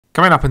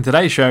Coming up in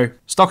today's show,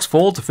 stocks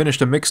fall to finish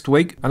a mixed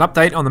week, an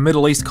update on the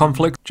Middle East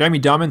conflict, Jamie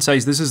Dimon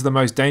says this is the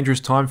most dangerous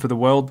time for the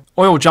world,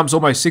 oil jumps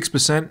almost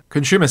 6%,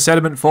 consumer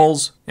sentiment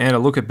falls, and a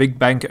look at big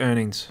bank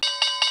earnings.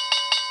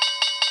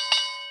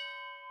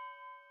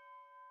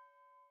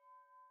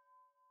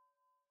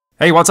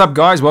 Hey, what's up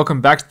guys? Welcome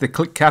back to the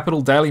Click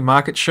Capital Daily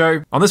Market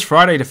Show. On this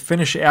Friday to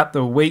finish out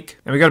the week,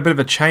 and we got a bit of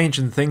a change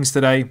in things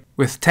today,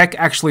 with tech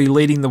actually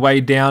leading the way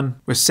down,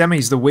 with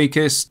semis the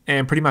weakest,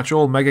 and pretty much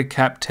all mega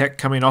cap tech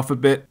coming off a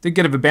bit. Did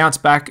get a bounce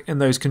back in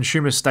those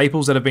consumer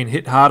staples that have been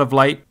hit hard of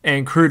late,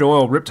 and crude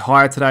oil ripped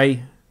higher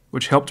today,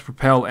 which helped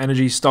propel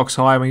energy stocks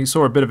higher. We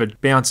saw a bit of a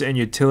bounce in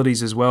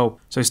utilities as well.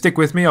 So stick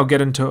with me, I'll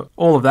get into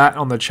all of that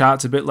on the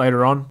charts a bit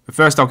later on. But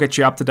first I'll get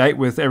you up to date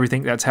with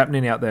everything that's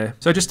happening out there.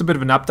 So just a bit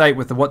of an update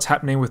with what's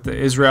happening with the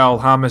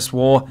Israel-Hamas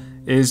war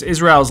is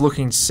Israel's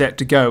looking set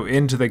to go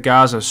into the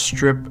Gaza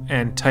Strip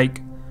and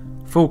take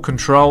full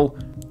control.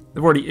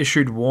 They've already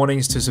issued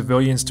warnings to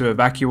civilians to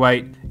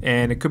evacuate,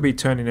 and it could be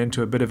turning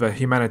into a bit of a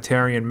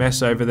humanitarian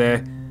mess over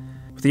there.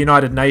 The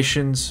United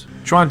Nations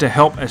trying to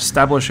help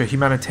establish a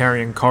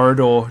humanitarian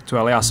corridor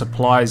to allow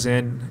supplies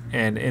in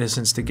and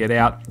innocents to get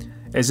out,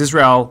 as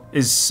Israel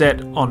is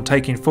set on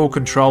taking full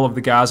control of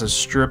the Gaza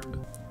Strip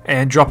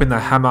and dropping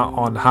the hammer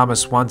on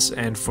Hamas once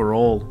and for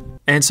all.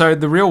 And so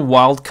the real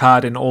wild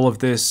card in all of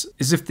this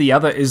is if the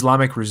other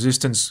Islamic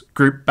resistance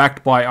group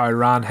backed by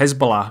Iran,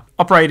 Hezbollah,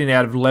 operating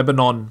out of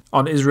Lebanon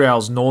on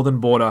Israel's northern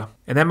border,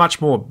 and they're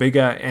much more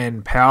bigger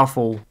and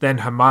powerful than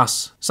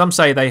Hamas. Some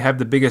say they have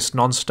the biggest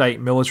non-state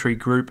military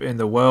group in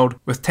the world,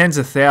 with tens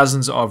of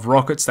thousands of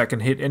rockets that can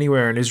hit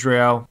anywhere in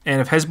Israel.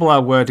 And if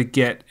Hezbollah were to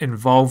get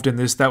involved in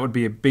this, that would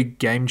be a big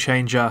game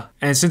changer.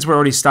 And since we're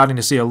already starting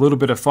to see a little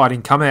bit of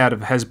fighting come out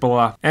of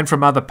Hezbollah and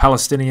from other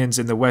Palestinians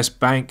in the West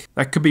Bank,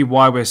 that could be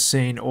why we're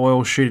seeing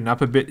oil shooting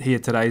up a bit here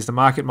today, as the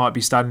market might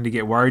be starting to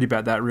get worried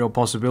about that real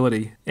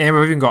possibility. And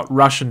we've even got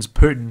Russians,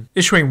 Putin,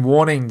 issuing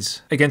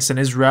warnings against an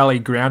Israeli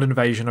ground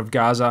invasion of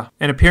Gaza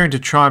and appearing to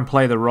try and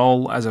play the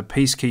role as a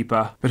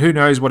peacekeeper. But who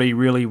knows what he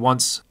really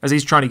wants, as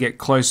he's trying to get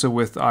closer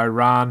with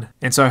Iran.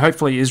 And so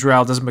hopefully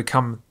Israel doesn't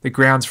become the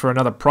grounds for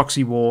another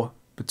proxy war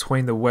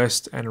between the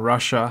West and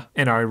Russia,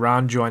 and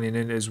Iran joining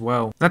in as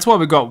well. That's why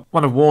we've got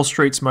one of Wall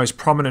Street's most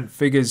prominent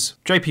figures,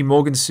 JP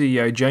Morgan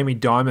CEO Jamie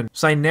Dimon,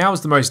 saying now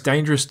is the most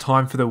dangerous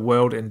time for the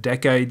world in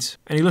decades,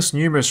 and he lists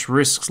numerous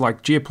risks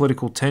like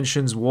geopolitical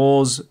tensions,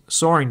 wars,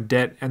 soaring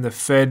debt, and the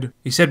Fed.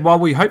 He said, while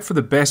we hope for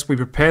the best, we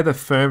prepare the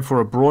firm for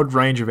a broad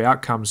range of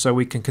outcomes so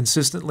we can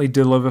consistently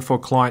deliver for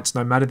clients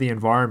no matter the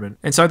environment.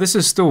 And so this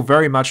is still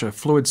very much a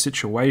fluid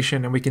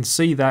situation, and we can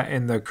see that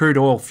in the crude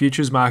oil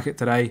futures market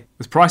today,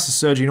 with prices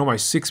surging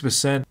almost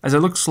 6%, as it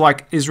looks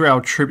like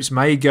Israel troops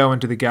may go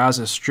into the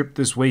Gaza Strip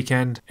this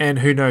weekend, and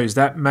who knows,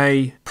 that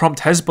may prompt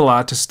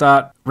Hezbollah to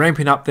start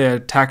ramping up their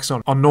attacks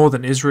on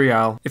northern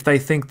Israel if they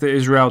think the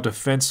Israel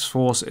Defense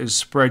Force is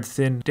spread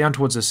thin down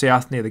towards the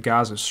south near the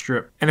Gaza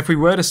Strip. And if we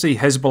were to see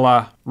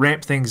Hezbollah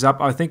ramp things up,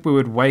 I think we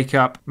would wake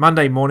up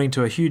Monday morning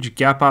to a huge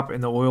gap up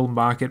in the oil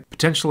market,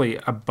 potentially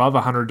above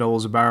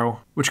 $100 a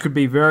barrel, which could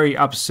be very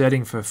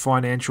upsetting for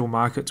financial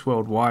markets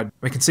worldwide.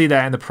 We can see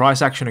that in the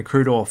price action of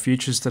crude oil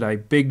futures today.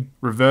 Big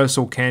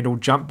reversal candle,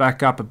 jump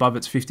back up above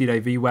its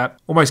 50-day VWAP,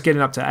 almost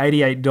getting up to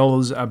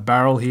 $88 a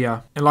barrel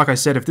here. And like I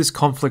said, if this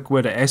conflict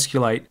were to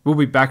escalate, we'll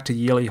be back to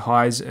yearly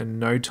highs in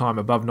no time,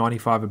 above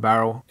 95 a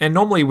barrel. And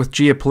normally with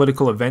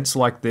geopolitical events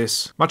like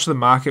this, much of the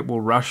market will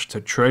rush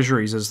to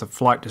treasuries as the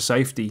flight to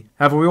safety.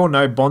 However, we all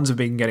know bonds have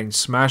been getting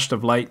smashed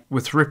of late,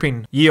 with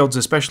ripping yields,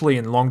 especially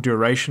in long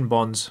duration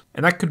bonds.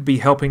 And that could be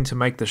helping to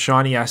make the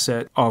shiny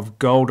asset of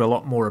gold a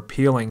lot more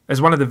appealing,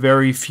 as one of the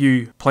very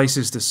few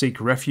places to seek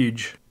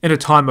refuge in a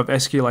time of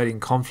escalating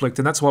conflict.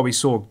 And that's why we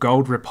saw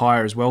gold rip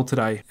higher as well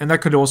today. And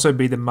that could also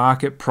be the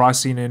market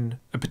pricing in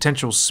a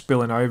potential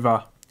spilling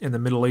over in the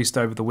Middle East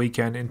over the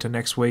weekend into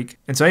next week.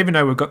 And so even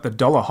though we've got the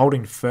dollar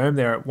holding firm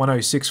there at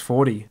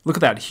 106.40, look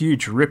at that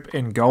huge rip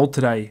in gold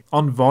today,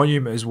 on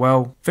volume as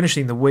well,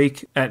 finishing the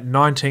week at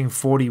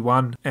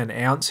 19.41 an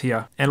ounce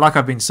here. And like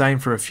I've been saying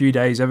for a few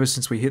days, ever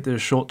since we hit the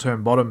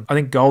short-term bottom, I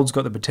think gold's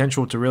got the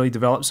potential to really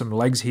develop some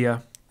legs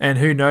here. And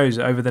who knows,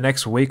 over the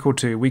next week or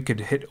two, we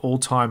could hit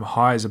all-time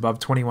highs above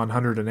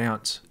 2100 an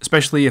ounce.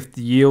 Especially if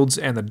the yields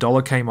and the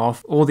dollar came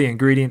off, all the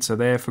ingredients are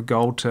there for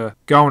gold to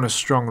go on a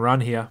strong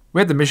run here.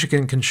 We had the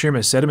Michigan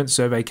Consumer Sentiment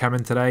Survey come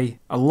in today,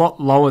 a lot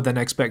lower than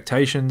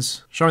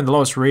expectations, showing the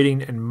lowest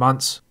reading in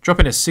months,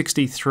 dropping to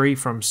 63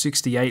 from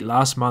 68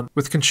 last month,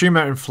 with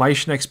consumer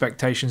inflation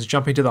expectations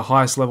jumping to the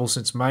highest level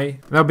since May.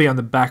 And that'll be on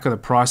the back of the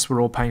price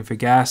we're all paying for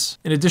gas,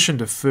 in addition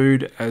to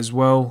food as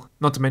well,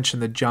 not to mention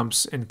the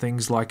jumps in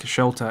things like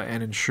shelter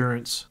and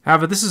insurance.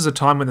 However, this is a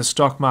time when the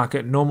stock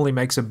market normally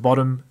makes a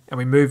bottom and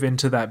we move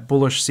into that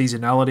bullish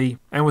seasonality.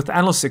 And with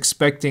analysts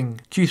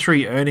expecting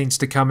Q3 earnings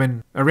to come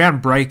in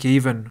around break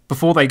even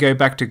before they go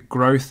back to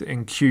growth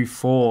in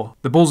Q4,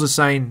 the bulls are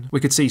saying we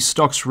could see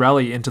stocks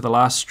rally into the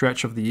last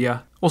stretch of the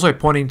year. Also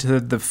pointing to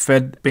the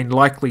Fed being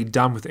likely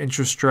done with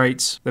interest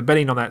rates. They're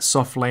betting on that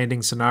soft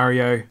landing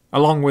scenario,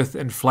 along with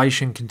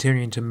inflation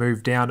continuing to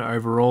move down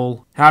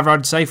overall. However,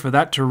 I'd say for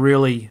that to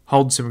really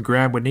hold some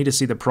ground, we'd need to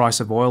see the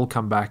price of oil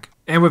come back.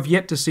 And we've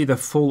yet to see the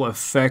full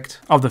effect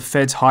of the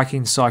Fed's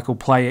hiking cycle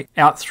play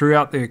out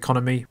throughout the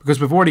economy,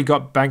 because we've already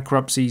got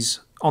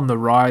bankruptcies on the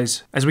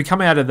rise. As we come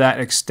out of that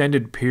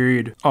extended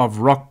period of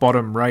rock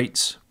bottom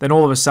rates, then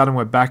all of a sudden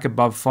we're back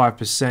above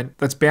 5%.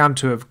 That's bound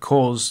to have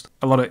caused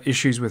a lot of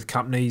issues with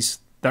companies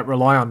that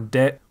rely on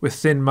debt with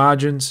thin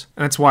margins.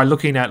 And that's why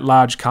looking at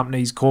large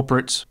companies,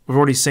 corporates, we've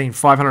already seen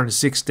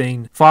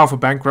 516 file for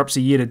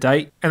bankruptcy year to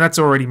date, and that's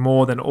already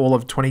more than all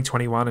of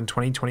 2021 and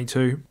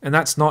 2022. And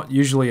that's not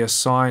usually a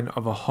sign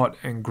of a hot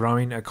and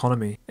growing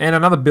economy. And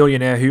another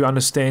billionaire who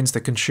understands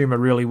the consumer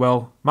really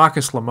well,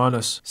 Marcus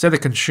Lemonis, said the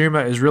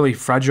consumer is really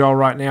fragile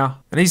right now.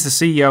 And he's the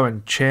CEO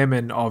and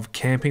chairman of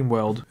Camping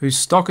World, whose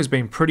stock has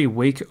been pretty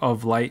weak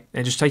of late.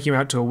 And just taking you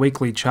out to a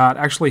weekly chart,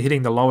 actually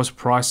hitting the lowest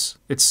price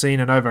it's seen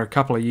in over a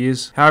couple of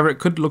years. However, it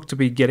could look to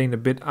be getting a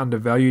bit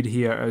undervalued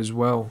here as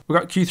well. We've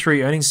got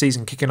Q3 earnings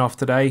season kicking off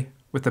today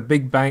with the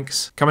big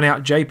banks coming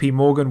out, JP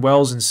Morgan,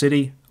 Wells and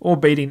Citi, all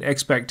beating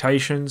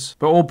expectations,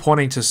 but all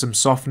pointing to some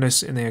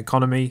softness in the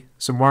economy,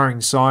 some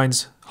worrying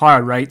signs,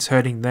 higher rates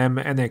hurting them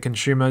and their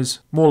consumers,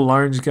 more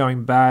loans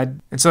going bad.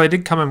 And so they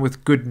did come in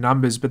with good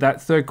numbers, but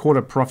that third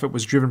quarter profit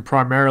was driven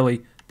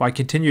primarily by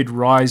continued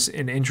rise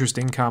in interest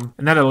income,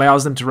 and that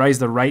allows them to raise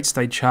the rates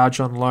they charge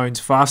on loans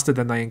faster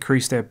than they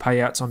increase their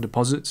payouts on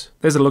deposits.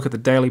 There's a look at the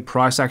daily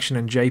price action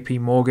in JP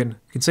Morgan.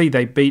 You can see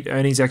they beat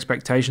earnings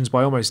expectations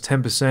by almost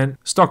 10%.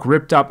 Stock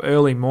ripped up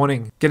early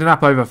morning, getting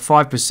up over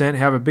 5%,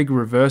 have a big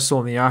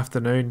reversal in the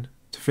afternoon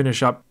to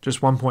finish up just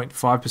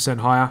 1.5%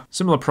 higher.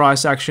 Similar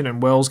price action in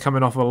Wells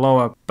coming off a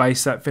lower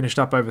base that finished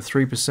up over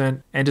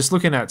 3%. And just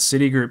looking at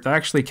Citigroup, they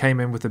actually came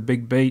in with a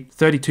big beat,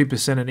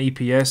 32% in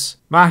EPS.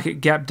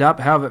 Market gapped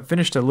up, however it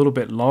finished a little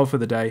bit lower for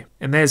the day.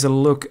 And there's a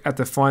look at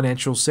the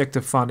financial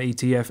sector fund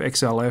ETF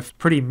XLF,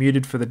 pretty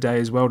muted for the day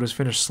as well, just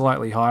finished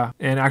slightly higher.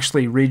 And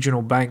actually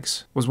regional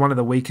banks was one of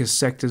the weakest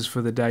sectors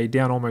for the day,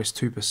 down almost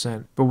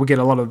 2%. But we'll get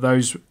a lot of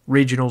those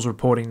regionals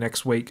reporting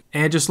next week.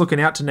 And just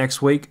looking out to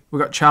next week,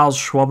 we've got Charles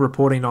Schwab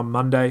reporting on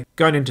Monday,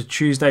 going into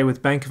Tuesday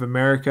with Bank of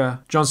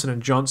America,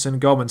 Johnson & Johnson,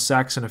 Goldman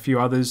Sachs and a few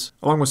others,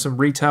 along with some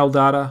retail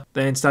data.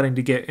 Then starting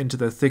to get into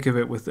the thick of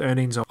it with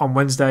earnings on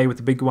Wednesday with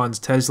the big ones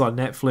Tesla,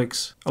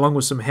 Netflix, along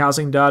with some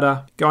housing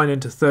data. Going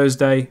into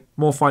Thursday,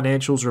 more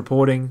financials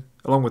reporting,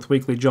 along with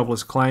weekly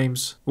jobless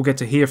claims. We'll get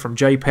to hear from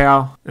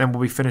JPower, and then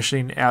we'll be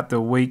finishing out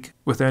the week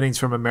with earnings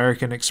from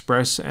American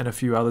Express and a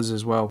few others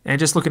as well. And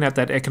just looking at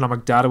that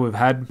economic data we've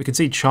had, we can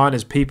see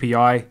China's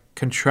PPI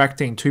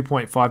contracting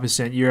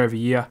 2.5% year over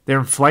year. Their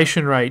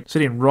inflation rate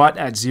sitting right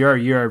at 0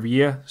 year over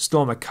year,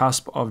 still on the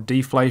cusp of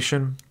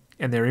deflation,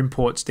 and their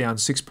imports down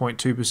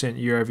 6.2%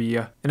 year over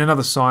year, and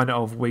another sign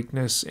of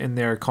weakness in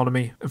their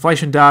economy.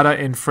 Inflation data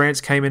in France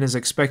came in as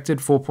expected,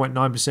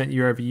 4.9%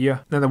 year over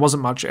year. Then there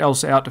wasn't much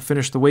else out to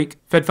finish the week.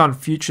 Fed Fund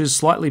futures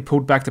slightly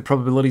pulled back the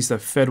probabilities the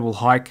Fed will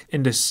hike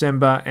in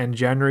December and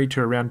January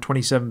to around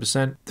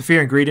 27%. The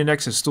Fear and Greed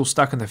Index is still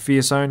stuck in the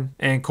fear zone,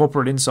 and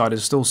corporate insight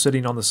is still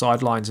sitting on the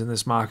sidelines in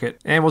this market.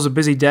 And it was a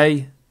busy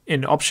day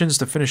in options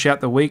to finish out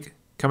the week,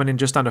 coming in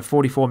just under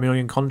 44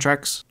 million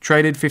contracts,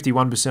 traded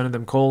 51% of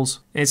them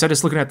calls. And so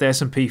just looking at the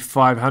S&P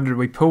 500,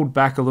 we pulled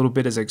back a little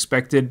bit as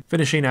expected,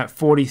 finishing at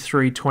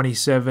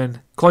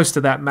 43.27, close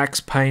to that max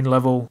pain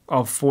level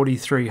of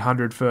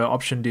 4,300 for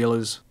option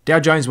dealers.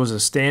 Dow Jones was a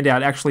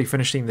standout, actually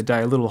finishing the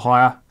day a little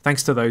higher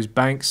thanks to those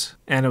banks,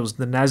 and it was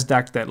the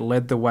Nasdaq that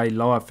led the way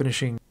lower,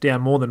 finishing down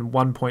more than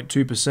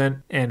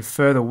 1.2%, and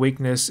further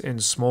weakness in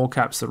small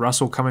caps, the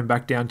Russell coming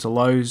back down to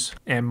lows,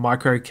 and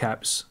micro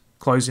caps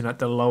closing at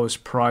the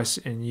lowest price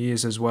in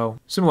years as well.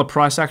 Similar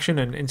price action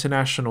in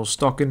international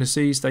stock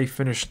indices. They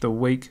finished the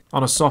week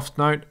on a soft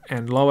note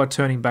and lower,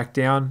 turning back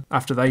down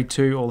after they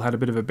too all had a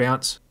bit of a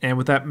bounce. And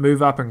with that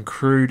move up in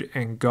crude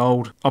and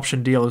gold,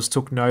 option dealers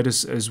took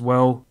notice as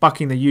well,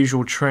 bucking the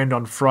usual trend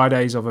on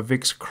Fridays of a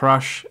VIX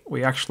crush.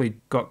 We actually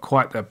got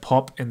quite the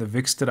pop in the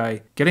VIX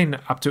today, getting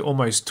up to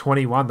almost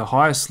 21, the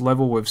highest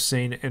level we've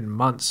seen in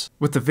months,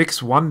 with the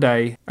VIX one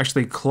day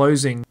actually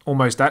closing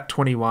almost at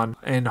 21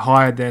 and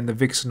higher than the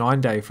VIX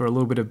 9-day for a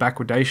little bit of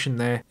backwardation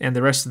there, and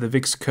the rest of the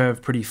VIX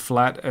curve pretty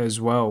flat as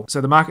well. So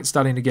the market's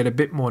starting to get a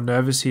bit more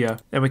nervous here,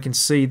 and we can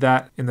see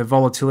that in the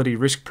volatility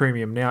risk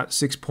premium now at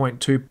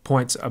 6.2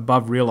 points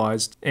above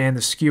realized, and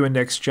the skew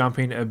index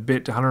jumping a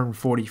bit to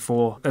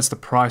 144. That's the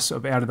price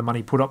of out of the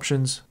money put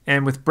options,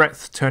 and with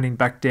breadth turning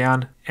back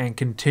down and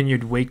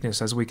continued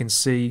weakness, as we can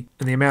see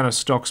in the amount of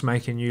stocks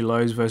making new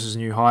lows versus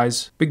new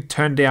highs. Big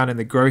turn down in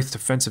the growth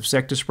defensive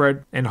sector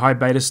spread, and high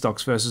beta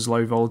stocks versus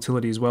low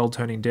volatility as well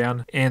turning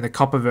down, and the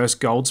copper versus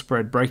gold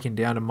spread breaking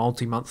down to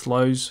multi-month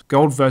lows.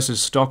 Gold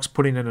versus stocks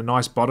putting in a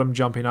nice bottom,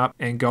 jumping up,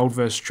 and gold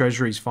versus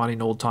treasuries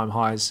finding all-time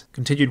highs.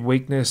 Continued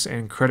weakness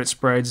and credit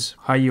spreads,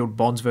 high yield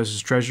bonds versus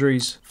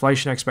treasuries,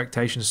 inflation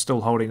expectations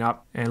still holding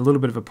up, and a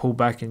little bit of a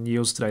pullback in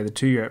yields today. The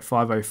 2-year at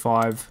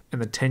 505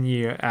 and the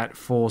 10-year at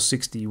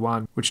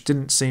 461, which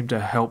didn't seem to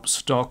help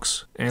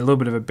stocks, and a little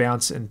bit of a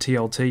bounce in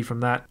TLT from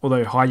that,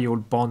 although high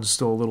yield bonds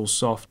still a little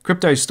soft.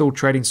 Crypto is still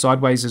trading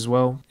sideways as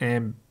well,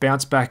 and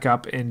bounce back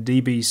up in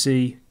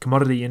DBC,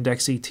 commodity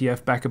index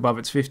ETF back above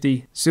its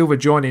 50. Silver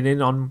joining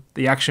in on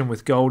the action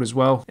with gold as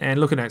well, and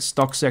looking at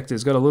stock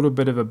sectors, got a little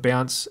bit of a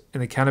bounce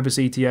in the cannabis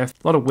ETF,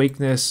 a lot of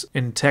weakness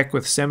in tech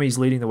with semis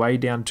leading the way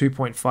down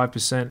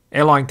 2.5%.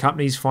 Airline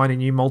companies finding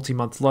new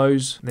multi-month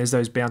lows, and there's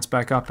those bounce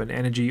back up in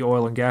energy,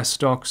 oil and gas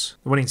stocks.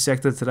 The winning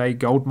sector today,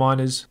 gold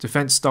miners.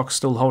 Defense stocks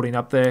still holding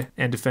up there,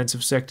 and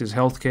defensive sectors,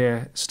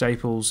 healthcare,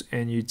 staples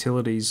and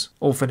utilities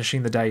all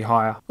finishing the day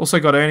higher. Also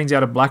got earnings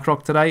out of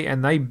BlackRock today,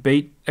 and they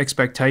beat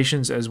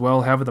expectations as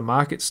well. However, the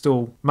market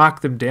still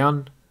marked them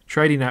down,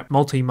 trading at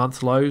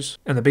multi-month lows.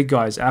 And the big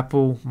guys,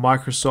 Apple,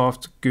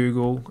 Microsoft,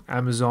 Google,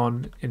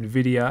 Amazon,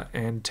 NVDA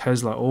and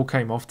Tesla all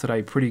came off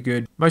today pretty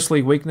good.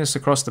 Mostly weakness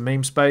across the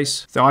meme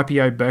space. The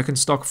IPO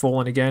Birkenstock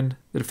falling again.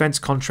 The defense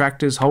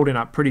contractors holding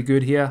up pretty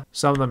good here.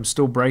 Some of them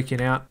still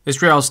breaking out.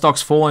 Israel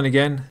stocks falling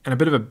again, and a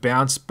bit of a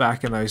bounce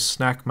back in those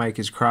snack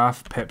makers,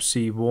 Kraft,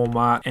 Pepsi,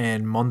 Walmart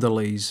and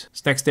Mondelez.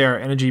 Next there,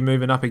 energy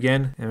moving up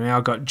again, and we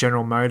now got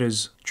General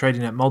Motors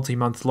trading at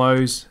multi-month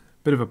lows.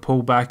 Bit of a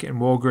pullback in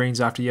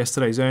Walgreens after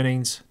yesterday's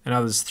earnings, and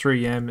others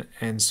 3M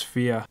and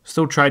Sphere.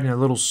 Still trading a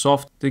little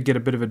soft, did get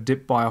a bit of a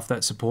dip buy off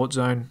that support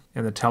zone,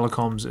 and the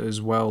telecoms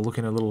as well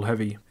looking a little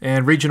heavy.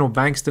 And regional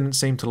banks didn't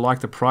seem to like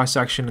the price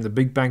action in the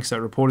big banks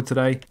that reported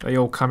today. They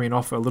all coming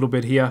off a little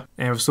bit here,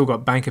 and we've still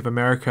got Bank of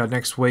America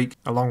next week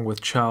along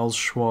with Charles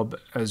Schwab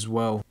as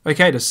well.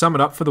 Okay, to sum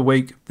it up for the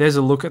week, there's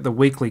a look at the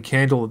weekly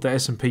candle at the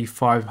S&P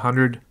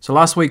 500. So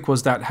last week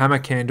was that hammer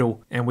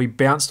candle, and we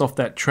bounced off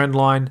that trend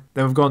line.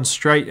 Then we've gone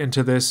straight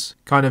into this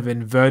kind of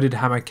inverted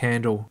hammer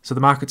candle. So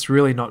the market's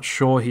really not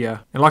sure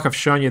here. And like I've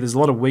shown you, there's a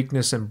lot of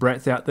weakness and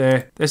breadth out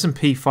there. The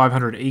S&P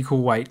 500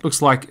 equal weight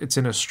looks like it's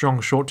in a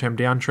strong short-term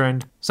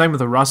downtrend. Same with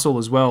the Russell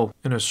as well,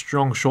 in a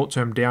strong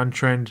short-term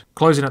downtrend,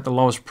 closing at the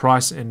lowest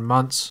price in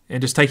months. And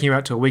just taking you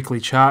out to a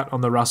weekly chart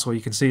on the Russell, you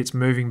can see it's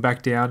moving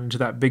back down into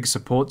that big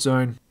support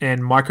zone.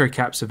 And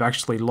microcaps have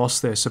actually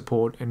lost their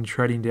support and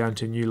trading down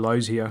to new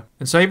lows here.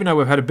 And so even though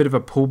we've had a bit of a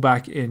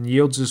pullback in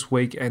yields this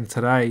week and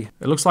today,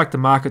 it looks like the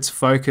market's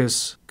focus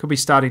could be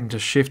starting to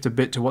shift a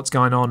bit to what's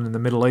going on in the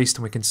Middle East,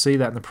 and we can see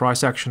that in the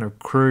price action of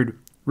crude.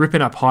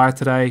 Ripping up higher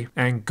today,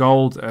 and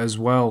gold as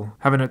well,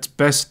 having its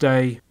best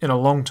day in a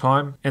long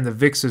time, and the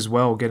VIX as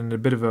well getting a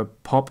bit of a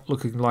pop,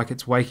 looking like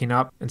it's waking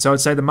up. And so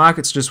I'd say the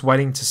market's just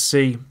waiting to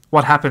see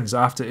what happens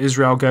after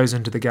Israel goes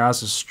into the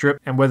Gaza Strip,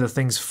 and whether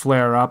things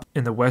flare up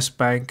in the West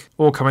Bank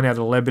or coming out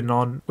of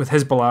Lebanon with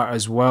Hezbollah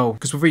as well.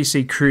 Because if we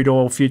see crude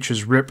oil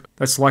futures rip,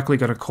 that's likely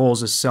going to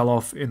cause a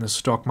sell-off in the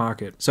stock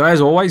market. So as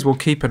always, we'll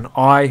keep an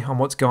eye on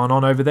what's going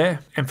on over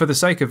there, and for the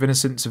sake of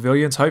innocent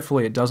civilians,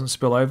 hopefully it doesn't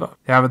spill over.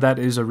 However, that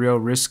is a real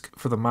risk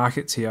for the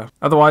markets here.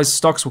 Otherwise,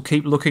 stocks will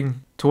keep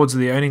looking towards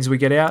the earnings we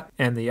get out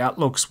and the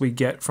outlooks we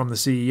get from the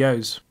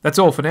CEOs. That's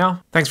all for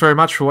now. Thanks very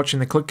much for watching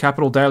the Click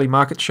Capital Daily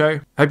Market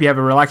Show. Hope you have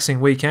a relaxing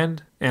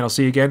weekend, and I'll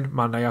see you again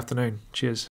Monday afternoon. Cheers.